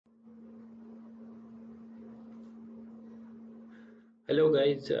Hello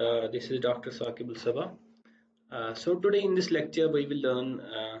guys, this is Dr. Saqib Saba. So today in this lecture we will learn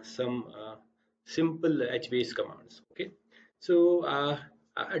some simple HBase commands. Okay, so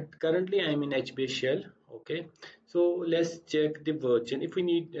currently I am in HBase shell. Okay, so let's check the version. If we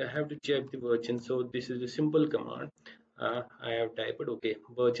need have to check the version, so this is a simple command. I have typed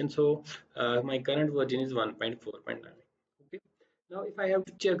version. So my current version is 1.4.9. Okay, now if I have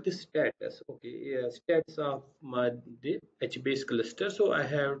to check the status, stats of the HBase cluster, so I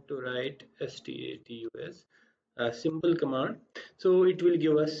have to write status, a simple command. So it will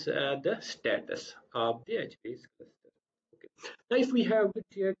give us the status of the HBase cluster. Okay. Now if we have to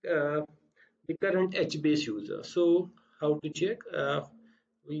check the current HBase user, so how to check?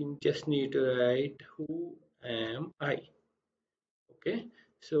 We just need to write who am I. Okay,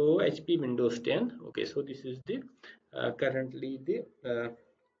 so HP Windows 10. Okay, so this is the currently the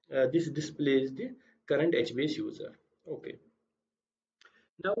this displays the current HBase user. Okay,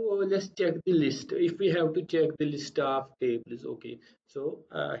 now let's check the list. If we have to check the list of tables, okay, so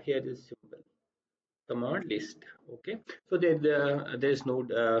here is simple command list. Okay, so there is no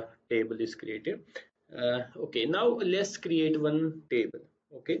table is created. Okay, now let's create one table.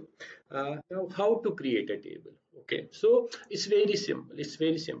 Okay, now how to create a table? Okay, so it's very simple. It's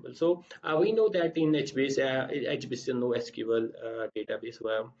very simple. So we know that in HBase is NoSQL database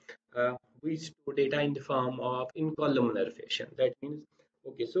where we store data in the form of in columnar fashion. That means,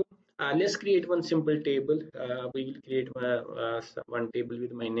 okay, so let's create one simple table. We will create one table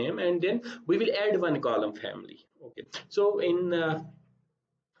with my name, and then we will add one column family. Okay, so in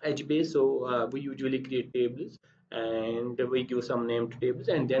HBase, so we usually create tables and we give some name to tables,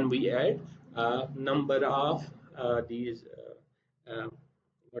 and then we add number of these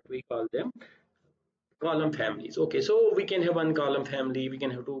what we call them column families. Okay, so we can have one column family, we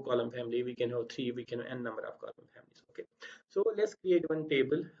can have two column family, we can have three, we can have n number of column families. Okay, so let's create one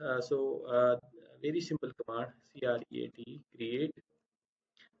table. Very simple command create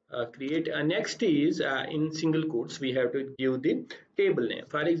create. Next is in single quotes we have to give the table name.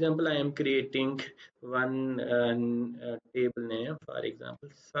 For example, I am creating one table name, for example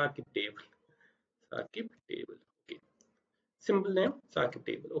Sakib table. Sakib table. Okay, simple name Sakib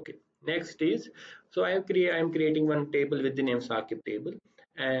table. Okay, next is, so I am creating one table with the name Sakib table,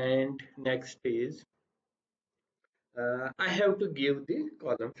 and next is I have to give the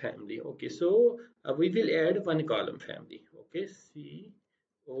column family. Okay, so we will add one column family. Okay,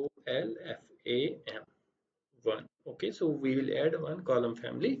 COLFAM 1. Okay, so we will add one column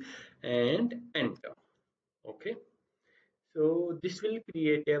family and enter. Okay, so this will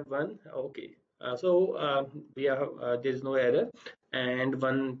create a one. Okay, we have there is no error, and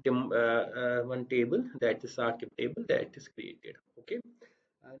one table, that is Sakib table, that is created. Okay,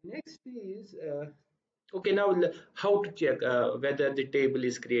 next is okay, now how to check whether the table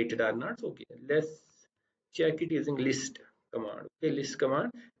is created or not. Okay, let's check it using list command. Okay, list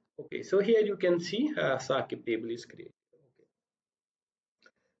command. Okay, so here you can see Sakib table is created. Okay,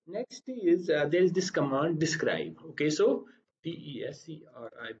 next is there is this command describe. Okay, so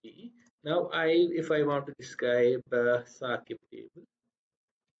describe. Now if I want to describe Sakib table.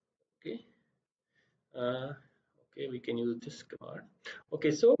 Okay, uh, okay, we can use this command.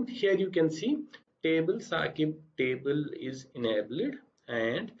 Okay, so here you can see table Sakib table is enabled,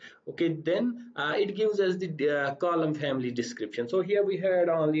 and okay, then it gives us the column family description. So here we had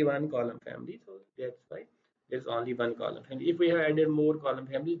only one column family, so that's why there's only one column family. If we have added more column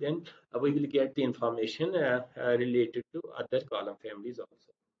family, then we will get the information related to other column families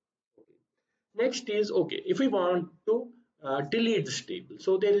also. Okay. Next is, okay, if we want to delete this table,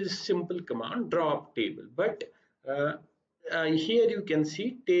 so there is a simple command drop table, but uh, here you can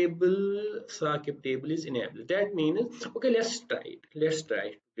see table Sakib table is enabled. That means, okay, let's try it. Let's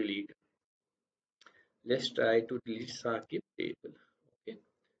try to delete. Let's try to delete Sakib table. Okay,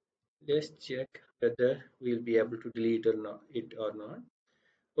 let's check whether we'll be able to delete or not it or not.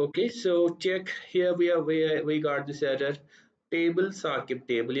 Okay, so check here we got this error. Table Sakib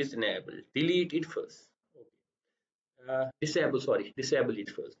table is enabled. Delete it first. Disable it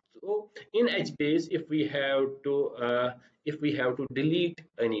first. So in HBase, if we have to delete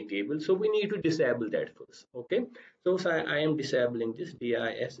any table, so we need to disable that first. Okay, so I am disabling this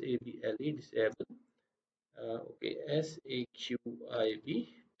disable disable. Okay, SAQIB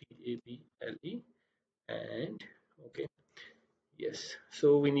and okay, yes,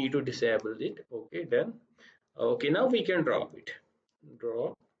 so we need to disable it. Okay, done. Okay, now we can drop it.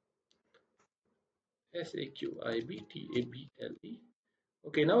 Drop SAQIBTABLE.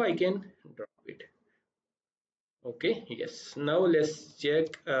 Okay, now I can drop it. Okay, yes. Now let's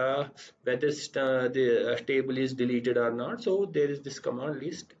check whether the table is deleted or not. So there is this command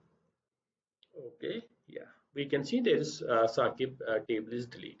list. Okay, yeah, we can see there is Saqib table is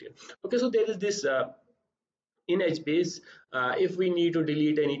deleted. Okay, so there is this in HBase. If we need to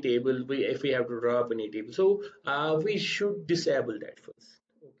delete any table, if we have to drop any table, so we should disable that first.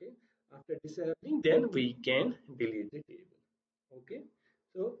 Okay, after disabling, then we can delete the table. Okay,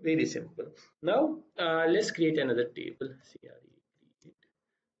 so very simple. Now let's create another table. Create.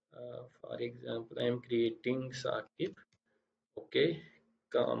 For example, I am creating Saqib. Okay,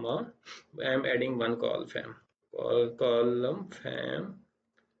 comma. I am adding one column fam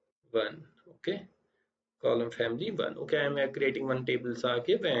one. Okay, column family one. Okay, I am creating one table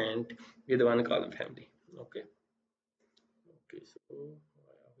Saqib and with one column family. Okay, okay. So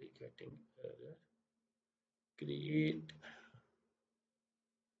why are we getting error? Create.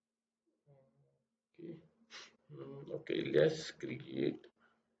 Okay, okay. Let's create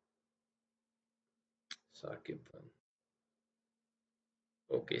Saqib one.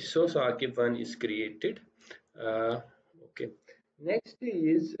 Okay, so Saqib one is created. Okay, next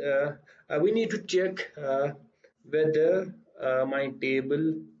is we need to check whether my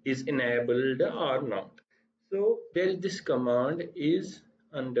table is enabled or not. So there is this command is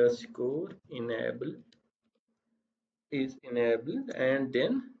underscore enable and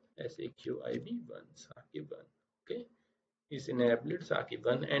then saqib1 saqib1. Okay, is enabled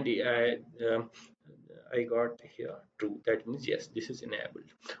Saqib1 and I got here true. That means yes, this is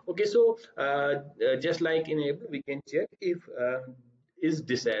enabled. Okay, so just like enable, we can check if is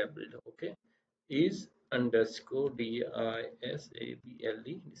disabled. Okay, is underscore disable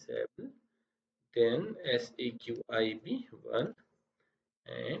disabled, then saqib1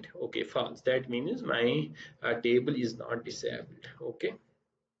 and okay false. That means my table is not disabled. Okay.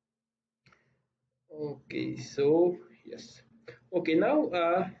 Okay, so yes. Okay, now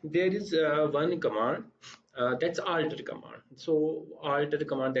there is one command that's alter command. So alter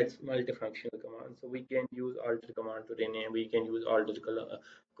command, that's multifunctional command. So we can use alter command to rename. We can use alter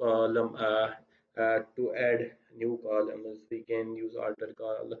column to add new columns. We can use alter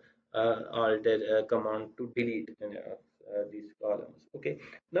command to delete these columns. Okay,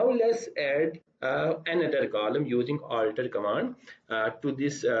 now let's add another column using alter command to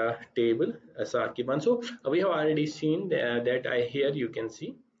this table Sakiban. So we have already seen that I here you can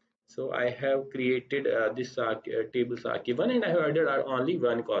see. So I have created this table Sakiban and I have added only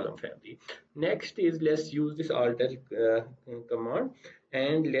one column family. Next is let's use this alter command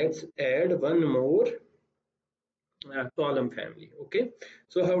and let's add one more column family. Okay,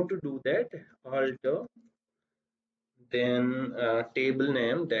 so how to do that? Alter, then table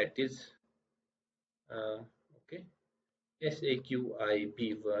name, that is okay,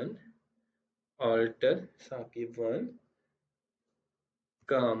 saqib1 alter saqib1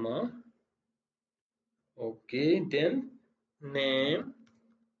 comma. Okay, then name.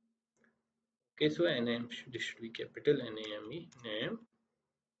 Okay, so name this should be capital name, name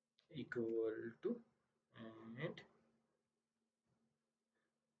equal to and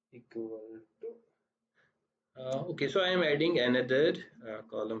equal to okay, so I am adding another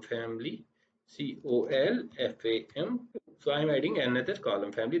column family colfam2. So I am adding another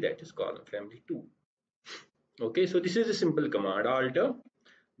column family, that is column family 2. Okay, so this is a simple command. Alter,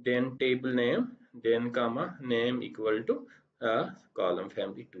 then table name, then comma name equal to column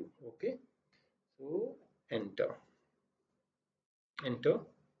family 2. Okay, so enter.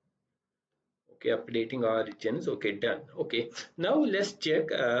 Okay, updating our regions. Okay, done. Okay, now let's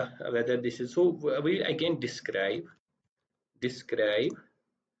check whether this is so. We again describe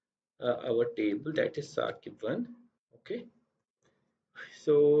our table, that is Saqib1. Okay,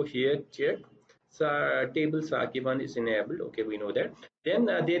 so here check. So table Saqib1 is enabled. Okay, we know that. Then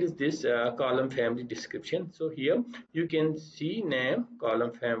there is this column family description. So here you can see name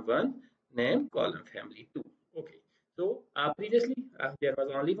column fam1, name column family 2. Okay, so previously there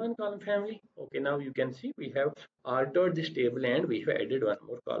was only one column family. Okay, now you can see we have altered this table and we have added one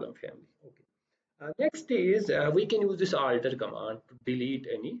more column family. Okay, next is we can use this alter command to delete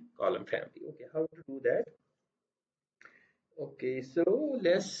any column family. Okay, how to do that? Okay, so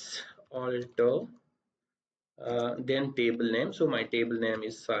let's alter then table name. So my table name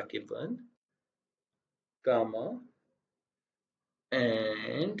is Saqib1 comma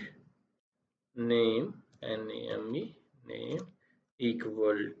and name name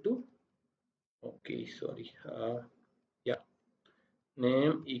equal to okay sorry yeah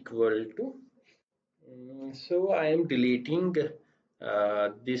name equal to so I am deleting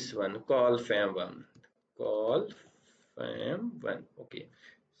this one call fam1 call fam1. Okay,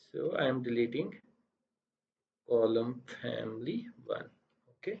 so I am deleting column family 1.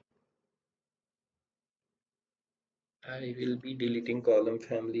 Okay, I will be deleting column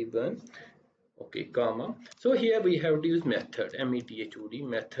family 1. Okay, comma. So here we have to use method, method,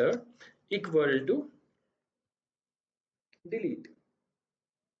 method equal to delete,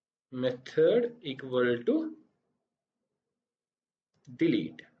 method equal to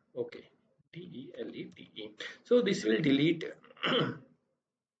delete. Okay, delete. So this will delete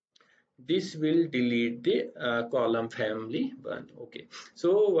this will delete the column family 1. Okay,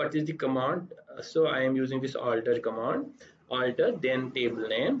 so what is the command? So I am using this alter command, alter then table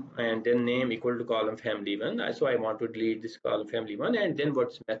name and then name equal to column family 1. So I want to delete this column family 1, and then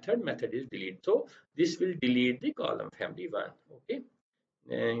what's method? Method is delete. So this will delete the column family 1. Okay,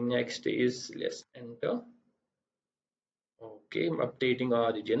 and next is let's enter. Okay, I'm updating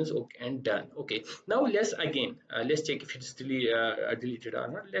origins. Okay, and done. Okay, now let's check if it's deleted or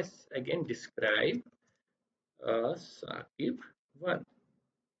not. Let's again describe Saqib 1.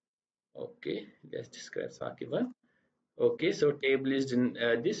 Okay, let's describe Saqib 1. Okay, so table is in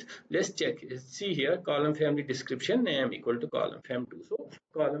this. Let's check. See here, column family description name equal to column fam 2. So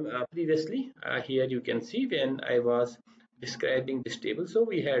column previously here you can see when I was describing this table. So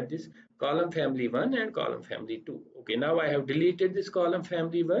we had this column family 1 and column family 2. Okay, now I have deleted this column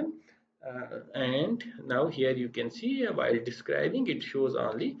family 1. And now here you can see while describing it shows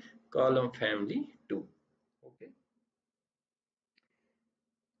only column family 2. Okay.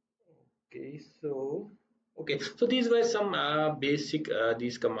 Okay, so these were some basic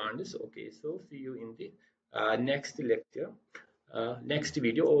these commands. Okay, so see you in the next lecture, next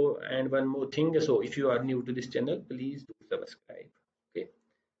video. Oh, and one more thing. So if you are new to this channel, please do subscribe.